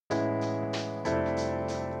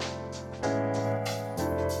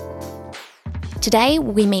Today,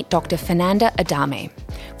 we meet Dr Fernanda Adame.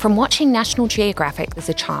 From watching National Geographic as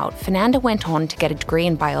a child, Fernanda went on to get a degree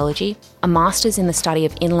in biology, a master's in the study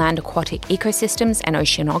of inland aquatic ecosystems and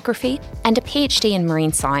oceanography, and a PhD in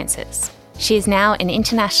marine sciences. She is now an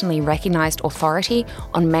internationally recognised authority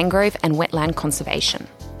on mangrove and wetland conservation.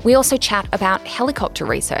 We also chat about helicopter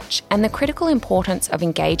research and the critical importance of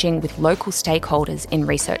engaging with local stakeholders in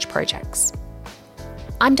research projects.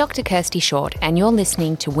 I'm Dr Kirsty Short, and you're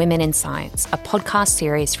listening to Women in Science, a podcast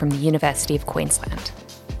series from the University of Queensland.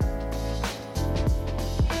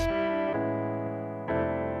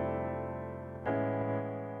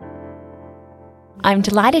 I'm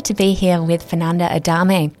delighted to be here with Fernanda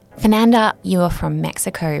Adame. Fernanda, you are from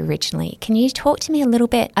Mexico originally. Can you talk to me a little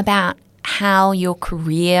bit about how your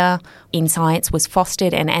career in science was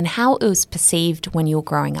fostered and how it was perceived when you were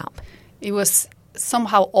growing up? It was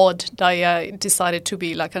somehow odd that I decided to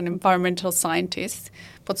be like an environmental scientist,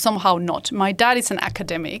 but somehow not. My dad is an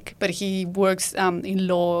academic, but he works in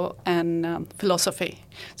law and philosophy.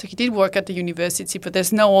 So he did work at the university, but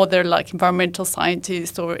there's no other like environmental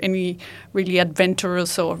scientist or any really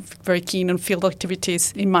adventurous or very keen on field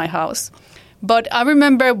activities in my house. But I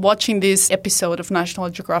remember watching this episode of National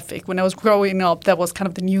Geographic when I was growing up. That was kind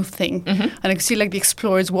of the new thing. Mm-hmm. And I could see like the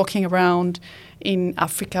explorers walking around in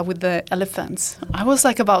Africa with the elephants. I was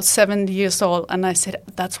like about 7 years old, and I said,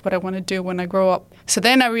 that's what I want to do when I grow up. So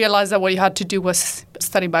then I realized that what you had to do was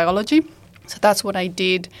study biology. So that's what I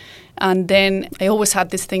did. And then I always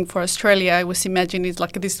had this thing for Australia. I was imagining it's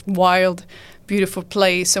like this wild, beautiful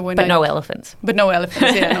place. So no elephants. But no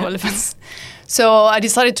elephants, yeah, no elephants. So I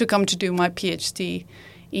decided to come to do my PhD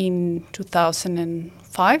in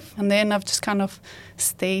 2005. And then I've just kind of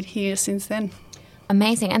stayed here since then.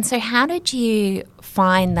 Amazing. And so how did you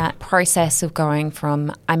find that process of going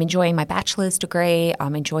from I'm enjoying my bachelor's degree,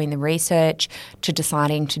 I'm enjoying the research, to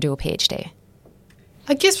deciding to do a PhD?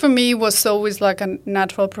 I guess for me it was always like a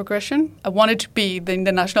natural progression. I wanted to be in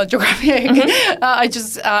the National Geographic.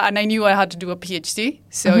 Mm-hmm. And I knew I had to do a PhD.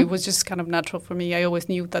 So It was just kind of natural for me. I always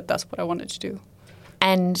knew that that's what I wanted to do.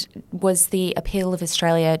 And was the appeal of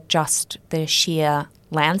Australia just the sheer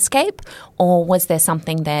landscape, or was there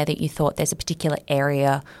something there that you thought there's a particular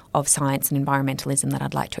area of science and environmentalism that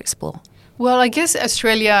I'd like to explore? Well, I guess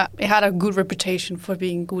Australia had a good reputation for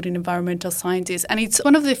being good in environmental sciences, and it's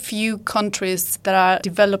one of the few countries that are a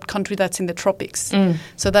developed country that's in the tropics.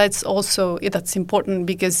 So that's important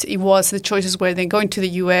because it was the choices were then going to the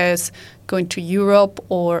US, going to Europe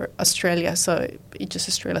or Australia. So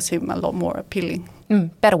Australia seemed a lot more appealing.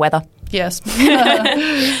 Better weather. Yes.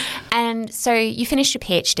 And so you finished your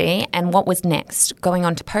PhD, and what was next? Going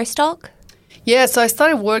on to postdoc? Yeah, so I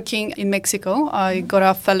started working in Mexico. I got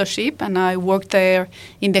a fellowship and I worked there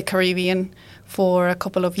in the Caribbean for a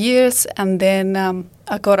couple of years. And then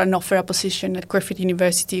I got a position at Griffith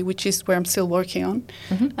University, which is where I'm still working on.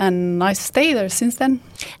 Mm-hmm. And I stayed there since then.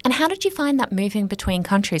 And how did you find that moving between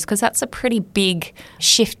countries? Because that's a pretty big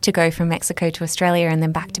shift to go from Mexico to Australia and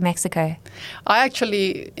then back to Mexico. I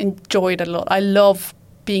actually enjoyed it a lot. I love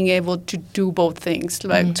being able to do both things,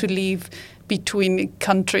 like to live between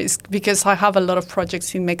countries, because I have a lot of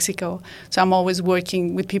projects in Mexico. So I'm always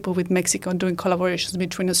working with people with Mexico and doing collaborations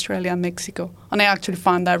between Australia and Mexico. And I actually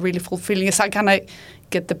find that really fulfilling. It's like, can I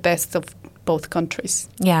get the best of both countries?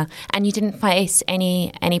 Yeah. And you didn't face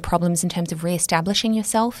any problems in terms of re-establishing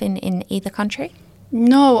yourself in either country?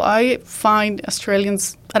 No, I find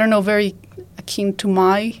Australians, very akin to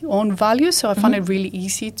my own values. So I find it really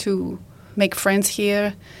easy to make friends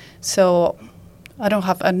here. So I don't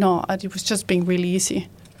have it was just being really easy.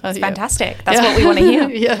 That's fantastic. That's what we want to hear.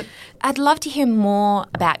 Yeah. I'd love to hear more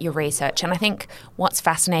about your research. And I think what's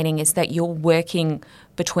fascinating is that you're working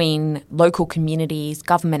between local communities,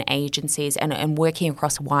 government agencies, and working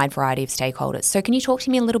across a wide variety of stakeholders. So can you talk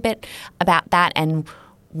to me a little bit about that and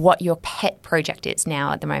what your pet project is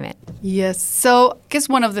now at the moment? Yes. So I guess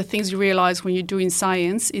one of the things you realize when you're doing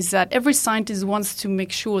science is that every scientist wants to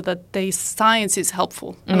make sure that the science is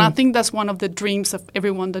helpful. And I think that's one of the dreams of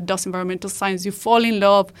everyone that does environmental science. You fall in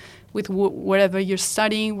love with whatever you're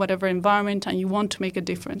studying, whatever environment, and you want to make a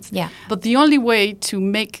difference. Yeah. But the only way to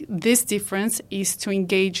make this difference is to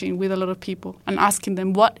engage with a lot of people and asking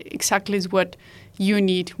them what exactly is what you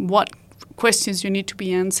need, what questions you need to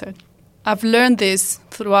be answered. I've learned this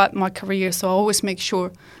throughout my career, so I always make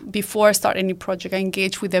sure before I start any project, I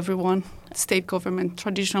engage with everyone, state government,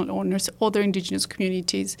 traditional owners, other indigenous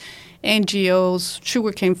communities, NGOs,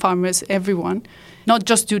 sugarcane farmers, everyone. Not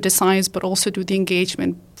just do the science, but also do the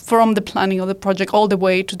engagement from the planning of the project all the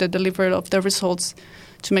way to the delivery of the results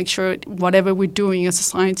to make sure whatever we're doing as a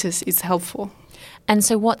scientist is helpful. And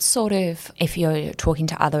so what sort of, if you're talking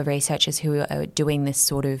to other researchers who are doing this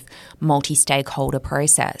sort of multi-stakeholder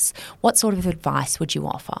process, what sort of advice would you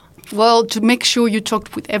offer? Well, to make sure you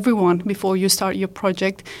talk with everyone before you start your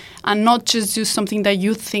project and not just do something that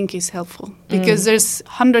you think is helpful. Because there's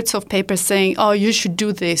hundreds of papers saying, oh, you should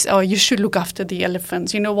do this, or you should look after the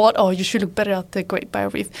elephants. You know what? Oh, you should look better at the Great Barrier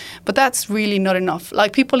Reef. But that's really not enough.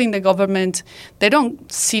 Like people in the government, they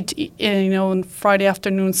don't sit, on Friday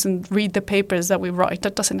afternoons and read the papers that we write.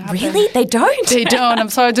 That doesn't happen. Really? They don't? They don't. I'm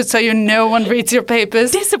sorry to tell you, no one reads your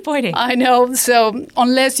papers. Disappointing. I know. So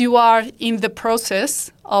unless you are in the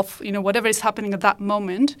process of whatever is happening at that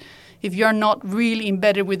moment, if you're not really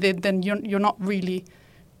embedded with it, then you're not really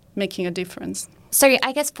making a difference. So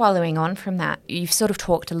I guess following on from that, you've sort of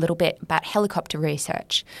talked a little bit about helicopter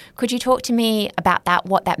research. Could you talk to me about that,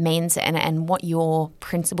 what that means and what your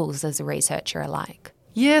principles as a researcher are like?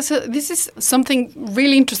 Yeah, so this is something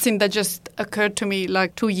really interesting that just occurred to me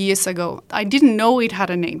like 2 years ago. I didn't know it had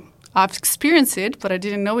a name. I've experienced it, but I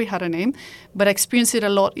didn't know it had a name. But I experienced it a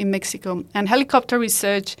lot in Mexico. And helicopter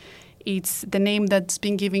research, it's the name that's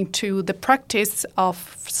been given to the practice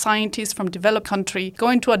of scientists from developed country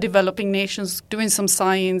going to a developing nations, doing some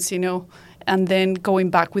science, and then going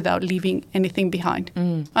back without leaving anything behind.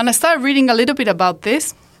 And I started reading a little bit about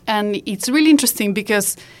this, and it's really interesting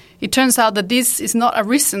because it turns out that this is not a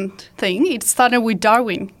recent thing. It started with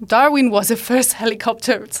Darwin. Darwin was the first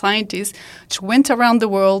helicopter scientist which went around the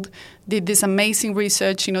world, did this amazing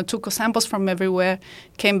research, took samples from everywhere,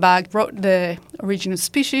 came back, wrote the origin of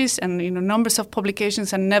species and, numbers of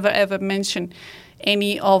publications, and never ever mentioned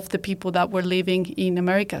any of the people that were living in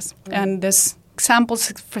Americas. And there's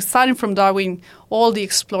examples starting from Darwin, all the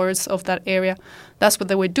explorers of that area, that's what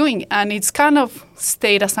they were doing. And it's kind of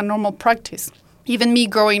stayed as a normal practice. Even me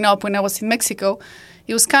growing up when I was in Mexico,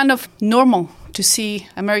 it was kind of normal to see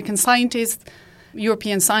American scientists,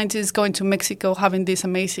 European scientists going to Mexico, having this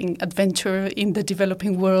amazing adventure in the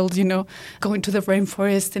developing world, going to the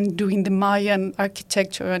rainforest and doing the Mayan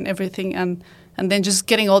architecture and everything, and then just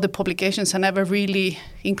getting all the publications and never really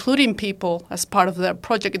including people as part of their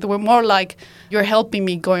project. They were more like, you're helping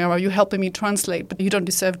me going around, you're helping me translate, but you don't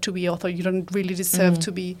deserve to be author, you don't really deserve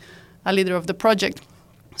to be a leader of the project.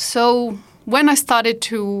 So when I started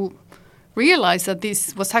to realize that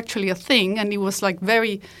this was actually a thing, and it was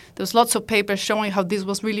there was lots of papers showing how this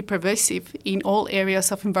was really pervasive in all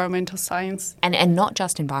areas of environmental science. And not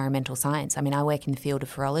just environmental science. I mean, I work in the field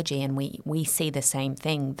of virology, and we see the same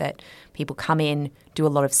thing, that people come in, do a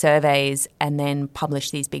lot of surveys, and then publish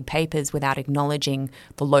these big papers without acknowledging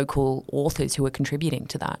the local authors who are contributing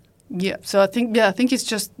to that. Yeah, so I think it's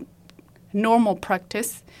just normal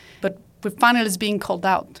practice, but finally it's being called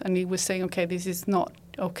out, and it was saying, okay, this is not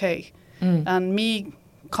okay. And me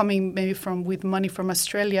coming maybe with money from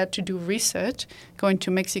Australia to do research, going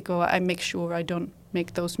to Mexico, I make sure I don't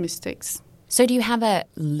make those mistakes. So do you have a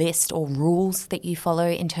list or rules that you follow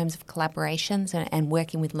in terms of collaborations and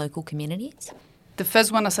working with local communities? The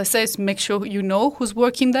first one, as I say, is make sure you know who's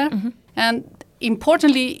working there. And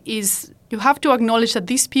importantly is you have to acknowledge that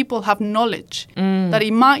these people have knowledge, that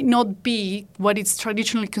it might not be what is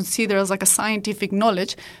traditionally considered as like a scientific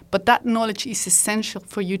knowledge, but that knowledge is essential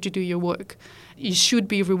for you to do your work. It should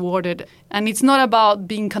be rewarded. And it's not about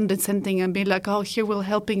being condescending and being like, oh, here we're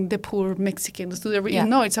helping the poor Mexicans do the research.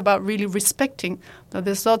 No, it's about really respecting that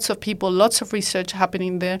there's lots of people, lots of research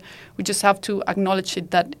happening there. We just have to acknowledge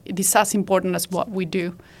it, that it is as important as what we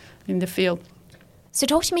do in the field. So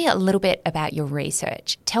talk to me a little bit about your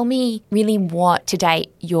research. Tell me really what, to date,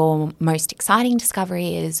 your most exciting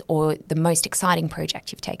discovery is, or the most exciting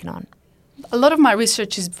project you've taken on. A lot of my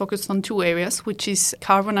research is focused on two areas, which is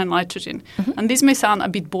carbon and nitrogen. And this may sound a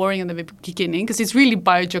bit boring in the beginning because it's really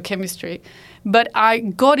biogeochemistry. But I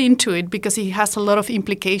got into it because it has a lot of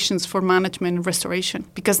implications for management and restoration.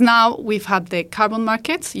 Because now we've had the carbon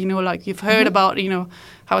markets, like you've heard about,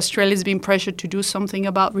 how Australia is being pressured to do something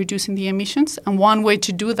about reducing the emissions. And one way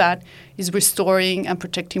to do that is restoring and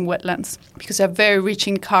protecting wetlands because they're very rich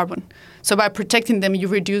in carbon. So by protecting them, you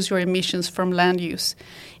reduce your emissions from land use.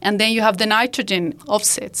 And then you have the nitrogen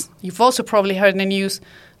offsets. You've also probably heard in the news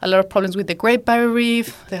a lot of problems with the Great Barrier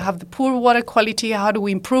Reef. They have the poor water quality. How do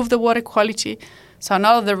we improve the water quality? So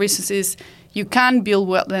another of the reasons is you can build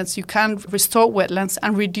wetlands, you can restore wetlands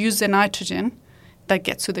and reduce the nitrogen that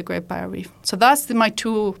gets to the Great Barrier Reef. So that's my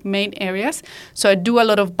two main areas. So I do a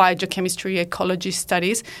lot of biogeochemistry, ecology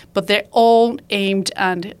studies, but they're all aimed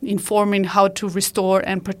at informing how to restore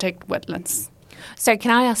and protect wetlands. So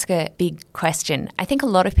can I ask a big question? I think a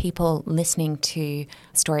lot of people listening to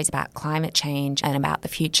stories about climate change and about the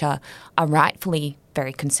future are rightfully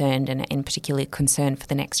very concerned and in particular concerned for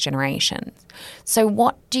the next generation. So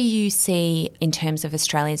what do you see in terms of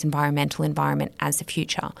Australia's environmental environment as the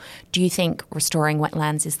future? Do you think restoring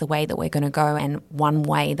wetlands is the way that we're going to go and one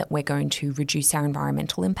way that we're going to reduce our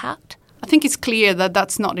environmental impact? I think it's clear that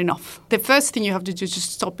that's not enough. The first thing you have to do is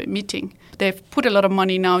just stop emitting. They've put a lot of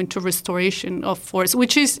money now into restoration of forests,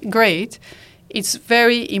 which is great. It's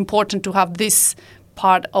very important to have this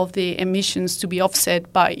part of the emissions to be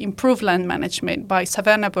offset by improved land management, by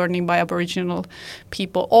savanna burning, by Aboriginal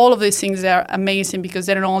people. All of these things are amazing because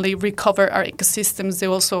they don't only recover our ecosystems, they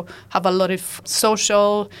also have a lot of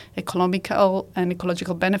social, economical, and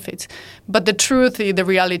ecological benefits. But the truth, the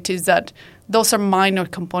reality is that those are minor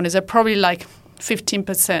components. They're probably like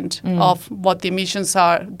 15% of what the emissions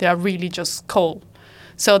are. They are really just coal.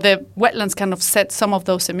 So the wetlands can offset some of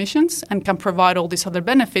those emissions and can provide all these other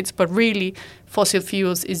benefits, but really fossil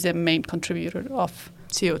fuels is the main contributor of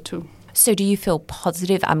CO2. So do you feel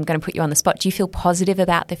positive? I'm going to put you on the spot. Do you feel positive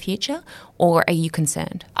about the future or are you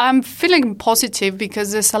concerned? I'm feeling positive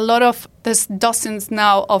because there's dozens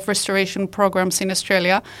now of restoration programs in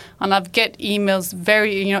Australia, and I've get emails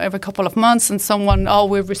every couple of months, and someone,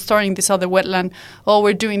 we're restoring this other wetland,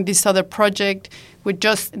 we're doing this other project. We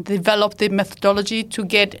just developed the methodology to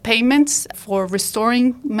get payments for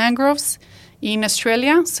restoring mangroves in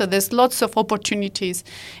Australia. So there's lots of opportunities.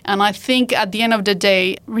 And I think at the end of the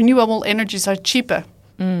day, renewable energies are cheaper.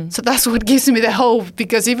 So that's what gives me the hope,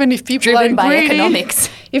 because even if people driven are by greedy, economics,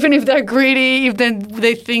 even if they're greedy, if then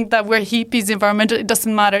they think that we're hippies, environmental, it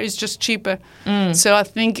doesn't matter. It's just cheaper. So I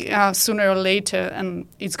think sooner or later, and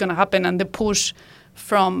it's going to happen, and the push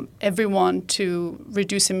from everyone to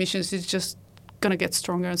reduce emissions is just going to get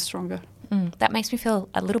stronger and stronger. That makes me feel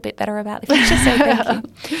a little bit better about the future, so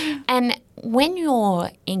thank you. And when you're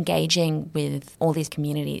engaging with all these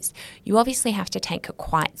communities, you obviously have to take a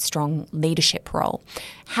quite strong leadership role.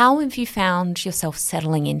 How have you found yourself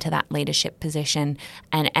settling into that leadership position,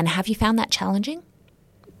 and have you found that challenging?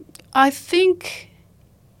 I think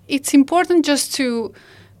it's important just to,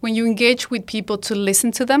 when you engage with people, to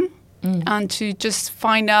listen to them and to just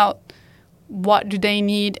find out what do they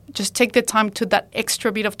need. Just take the time, to that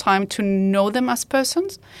extra bit of time, to know them as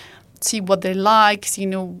persons, see what they like,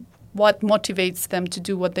 what motivates them to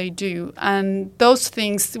do what they do. And those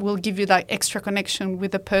things will give you that extra connection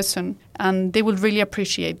with the person, and they will really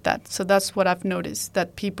appreciate that. So that's what I've noticed,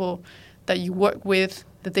 that people that you work with,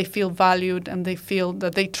 that they feel valued and they feel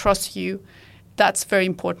that they trust you. That's very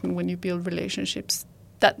important when you build relationships.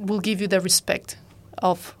 That will give you the respect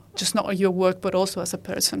of just not your work, but also as a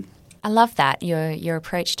person. I love that. Your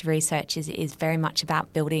approach to research is very much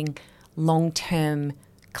about building long-term,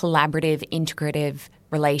 collaborative, integrative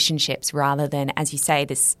relationships rather than, as you say,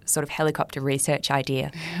 this sort of helicopter research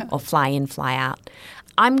idea or fly in, fly out.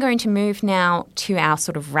 I'm going to move now to our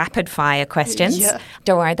sort of rapid-fire questions. Yeah.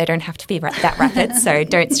 Don't worry, they don't have to be that rapid, so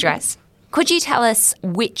don't stress. Could you tell us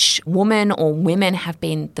which woman or women have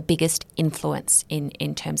been the biggest influence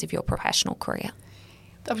in terms of your professional career?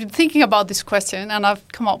 I've been thinking about this question, and I've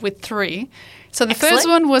come up with 3. So the first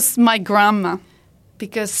one was my grandma,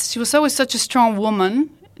 because she was always such a strong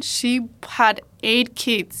woman. She had 8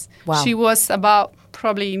 kids. Wow. She was about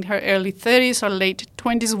probably in her early 30s or late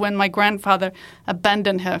 20s when my grandfather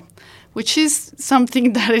abandoned her, which is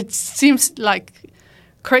something that it seems like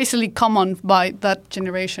crazily common by that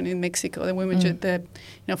generation in Mexico. The women,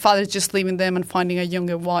 fathers just leaving them and finding a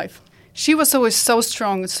younger wife. She was always so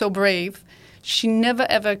strong and so brave. She never,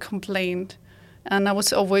 ever complained. And I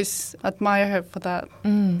was always admire her for that.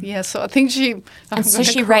 Yeah, so I think she... And so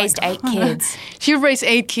she raised 8 kids. She raised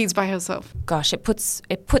 8 kids by herself. Gosh, it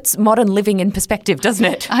puts modern living in perspective, doesn't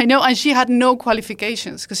it? I know, and she had no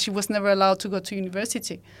qualifications because she was never allowed to go to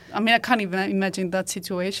university. I mean, I can't even imagine that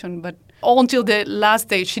situation, but all until the last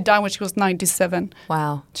day, she died when she was 97.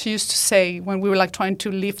 Wow. She used to say, when we were trying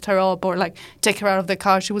to lift her up or take her out of the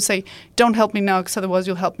car, she would say, "Don't help me now because otherwise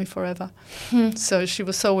you'll help me forever." So she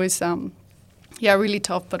was always... really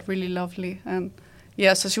tough, but really lovely. And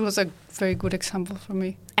so she was a very good example for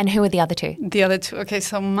me. And who are the other 2? The other 2. Okay,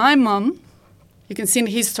 so my mom, you can see in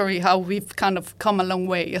history how we've kind of come a long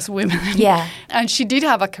way as women. Yeah. And she did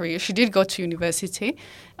have a career. She did go to university,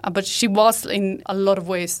 but she was in a lot of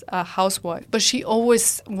ways a housewife. But she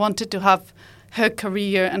always wanted to have her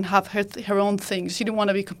career and have her own things. She didn't want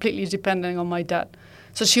to be completely dependent on my dad.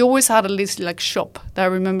 So she always had a little like shop that I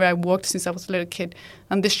remember I worked since I was a little kid.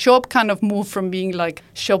 And the shop kind of moved from being like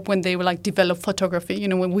shop when they were like develop photography, you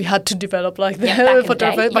know, when we had to develop like the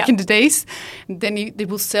photography back in the days. And then they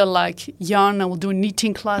will sell like yarn. I will do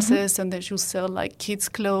knitting classes, and then she will sell like kids'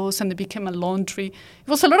 clothes, and it became a laundry. It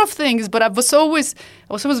was a lot of things, but I was always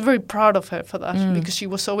very proud of her for that because she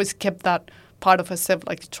was always kept that part of herself,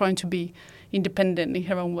 like trying to be independent in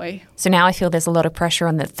her own way. So now I feel there's a lot of pressure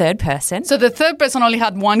on the third person. So the third person only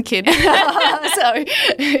had one kid.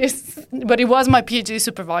 But it was my PhD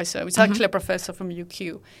supervisor. It's actually a professor from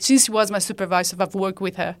UQ. Since she was my supervisor, I've worked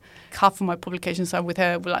with her. Half of my publications are with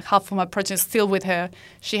her, like half of my projects still with her.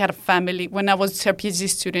 She had a family. When I was her PhD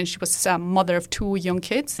student, she was a mother of 2 young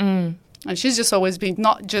kids. And she's just always been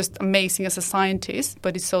not just amazing as a scientist,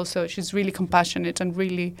 but it's also, she's really compassionate and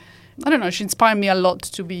really, I don't know, she inspired me a lot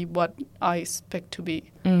to be what I expect to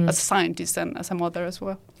be as a scientist and as a mother as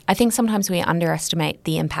well. I think sometimes we underestimate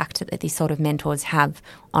the impact that these sort of mentors have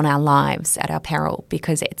on our lives at our peril,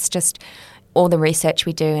 because it's just all the research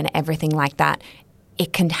we do and everything like that,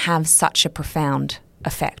 it can have such a profound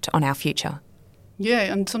effect on our future. Yeah,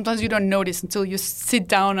 and sometimes you don't notice until you sit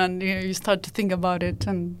down and you start to think about it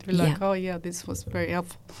and you're like, oh yeah, this was very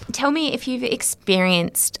helpful. Tell me if you've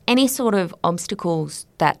experienced any sort of obstacles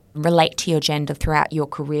that relate to your gender throughout your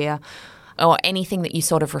career, or anything that you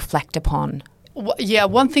sort of reflect upon. Yeah,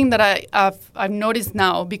 one thing that I've noticed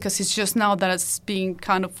now, because it's just now that it's being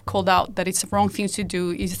kind of called out that it's the wrong thing to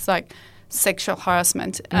do, is like sexual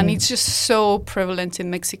harassment. And it's just so prevalent in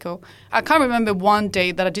Mexico. I can't remember one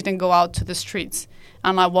day that I didn't go out to the streets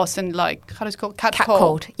and I wasn't like, how does it called?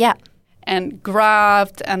 Catcalled. Yeah. And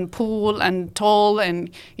grabbed and pulled and told. And,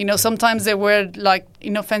 you know, sometimes there were like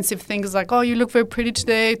inoffensive things like, oh, you look very pretty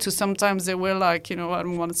today, to sometimes they were like, you know, I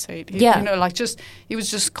don't want to say it. Yeah. You know, like just, it was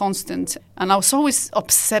just constant. And I was always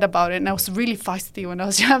upset about it. And I was really feisty when I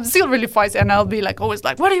was young. I'm still really feisty. And I'll be like, always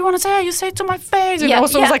like, what do you want to say? You say it to my face. And I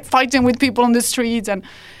was always like fighting with people on the streets. And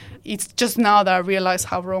it's just now that I realize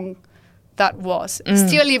how wrong that was.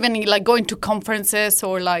 Still, even like going to conferences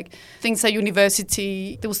or like things at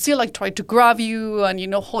university, they will still like try to grab you and, you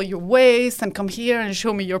know, hold your waist and come here and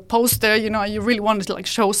show me your poster, you know, you really wanted to like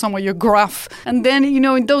show someone your graph. And then, you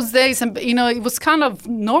know, in those days, and you know, it was kind of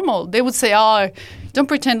normal. They would say, oh, don't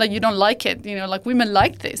pretend that you don't like it, you know, like women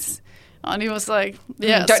like this. And it was like,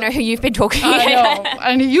 yeah. Don't know who you've been talking to. I know.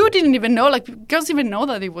 And you didn't even know, like girls didn't even know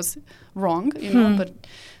that it was wrong, you know, but...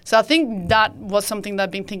 So I think that was something that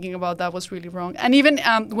I've been thinking about that was really wrong. And even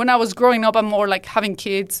when I was growing up, I'm more like having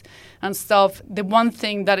kids and stuff. The one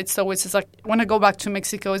thing that it's always is like when I go back to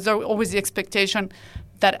Mexico, is there always the expectation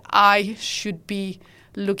that I should be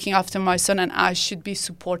looking after my son and I should be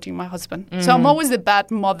supporting my husband. So I'm always the bad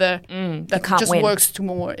mother that just works too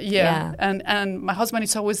more. Yeah. And my husband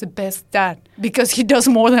is always the best dad because he does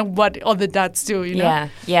more than what other dads do, you know?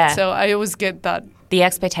 Yeah. So I always get that. The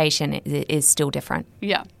expectation is still different.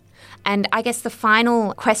 Yeah. And I guess the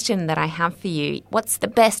final question that I have for you, what's the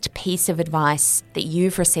best piece of advice that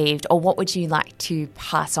you've received, or what would you like to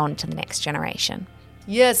pass on to the next generation?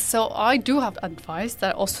 Yes, so I do have advice.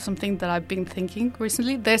 That's also something that I've been thinking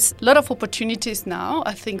recently. There's a lot of opportunities now,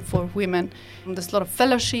 I think, for women. There's a lot of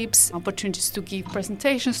fellowships, opportunities to give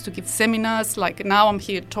presentations, to give seminars. Like now I'm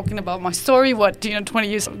here talking about my story, 20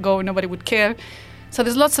 years ago nobody would care. So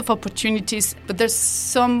there's lots of opportunities, but there's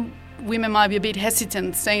some women might be a bit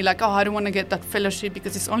hesitant saying like, oh, I don't want to get that fellowship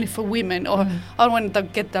because it's only for women, or I don't want to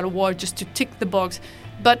get that award just to tick the box.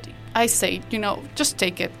 But I say, you know, just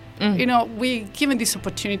take it. You know, we're given these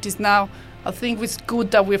opportunities now. I think it's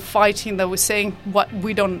good that we're fighting, that we're saying what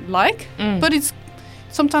we don't like, but it's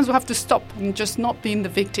sometimes we have to stop and just not being the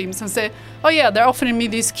victims and say, oh yeah, they're offering me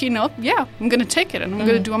this keynote. Yeah, I'm going to take it and I'm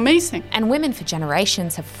going to do amazing. And women for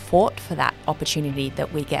generations have fought for that opportunity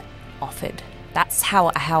that we get offered. That's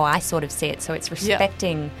how I sort of see it. So it's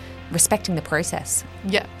respecting the process.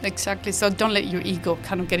 Yeah, exactly. So don't let your ego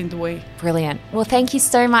kind of get in the way. Brilliant. Well, thank you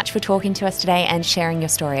so much for talking to us today and sharing your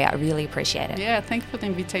story. I really appreciate it. Yeah, thank you for the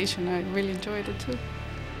invitation. I really enjoyed it too.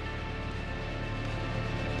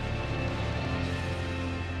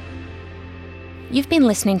 You've been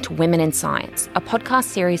listening to Women in Science, a podcast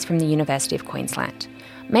series from the University of Queensland.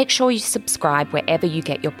 Make sure you subscribe wherever you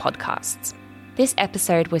get your podcasts. This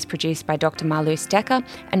episode was produced by Dr. Marluz Decker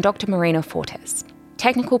and Dr. Marina Fortes.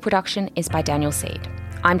 Technical production is by Daniel Seed.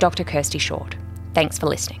 I'm Dr. Kirsty Short. Thanks for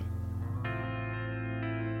listening.